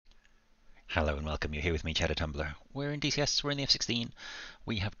Hello and welcome, you're here with me, Cheddar Tumbler. We're in DCS, we're in the F-16.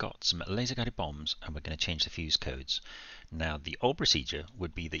 We have got some laser guided bombs and we're going to change the fuse codes. Now the old procedure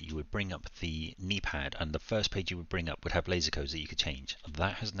would be that you would bring up the knee pad and the first page you would bring up would have laser codes that you could change.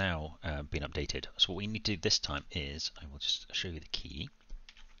 That has now been updated. So what we need to do this time is, I will just show you the key,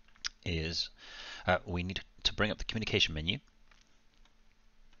 is we need to bring up the communication menu.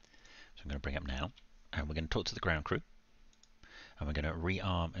 So I'm going to bring up now and we're going to talk to the ground crew and we're going to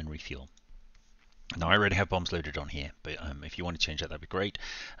rearm and refuel. Now I already have bombs loaded on here, but if you want to change that, that'd be great.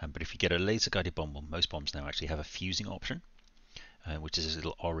 But if you get a laser guided bomb, well, most bombs now actually have a fusing option, which is this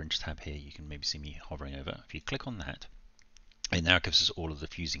little orange tab here. You can maybe see me hovering over. If you click on that, it now gives us all of the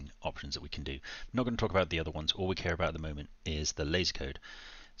fusing options that we can do. I'm not going to talk about the other ones. All we care about at the moment is the laser code.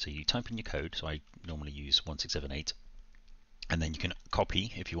 So you type in your code. So I normally use 1678, and then you can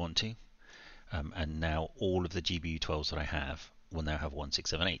copy if you want to. And now all of the GBU12s that I have will now have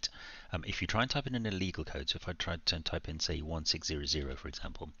 1678. If you try and type in an illegal code, so if I tried to type in, say, 1600, for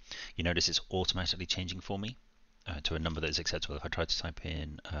example, you notice it's automatically changing for me to a number that is acceptable. If I try to type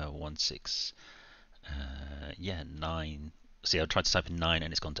in 9, see, I tried to type in 9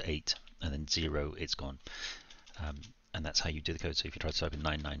 and it's gone to 8, and then 0, it's gone. And that's how you do the code. So if you try to type in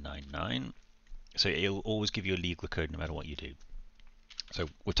 9999, so it'll always give you a legal code no matter what you do. So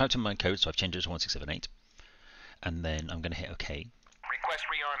we've typed in my code, so I've changed it to 1678. And then I'm going to hit OK. Request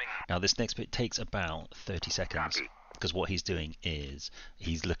rearming. Now this next bit takes about 30 seconds because what he's doing is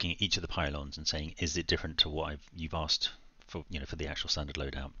he's looking at each of the pylons and saying, is it different to what you've asked for, for the actual standard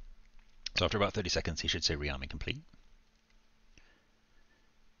loadout? So after about 30 seconds, he should say rearming complete.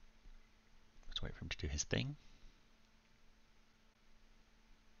 Let's wait for him to do his thing.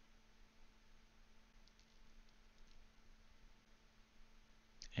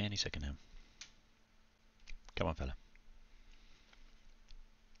 Any second now. Come on, fella.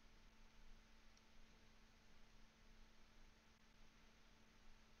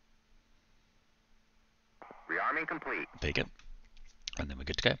 Rearming complete. There you go. And then we're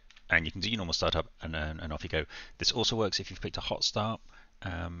good to go. And you can do your normal startup and off you go. This also works if you've picked a hot start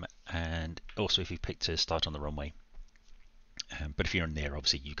and also if you've picked to start on the runway. But if you're in there,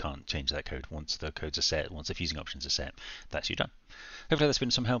 obviously you can't change that code. Once the codes are set, once the fusing options are set, that's you done. Hopefully that's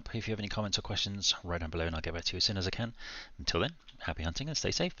been some help. If you have any comments or questions, write down below and I'll get back to you as soon as I can. Until then, happy hunting and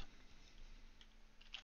stay safe.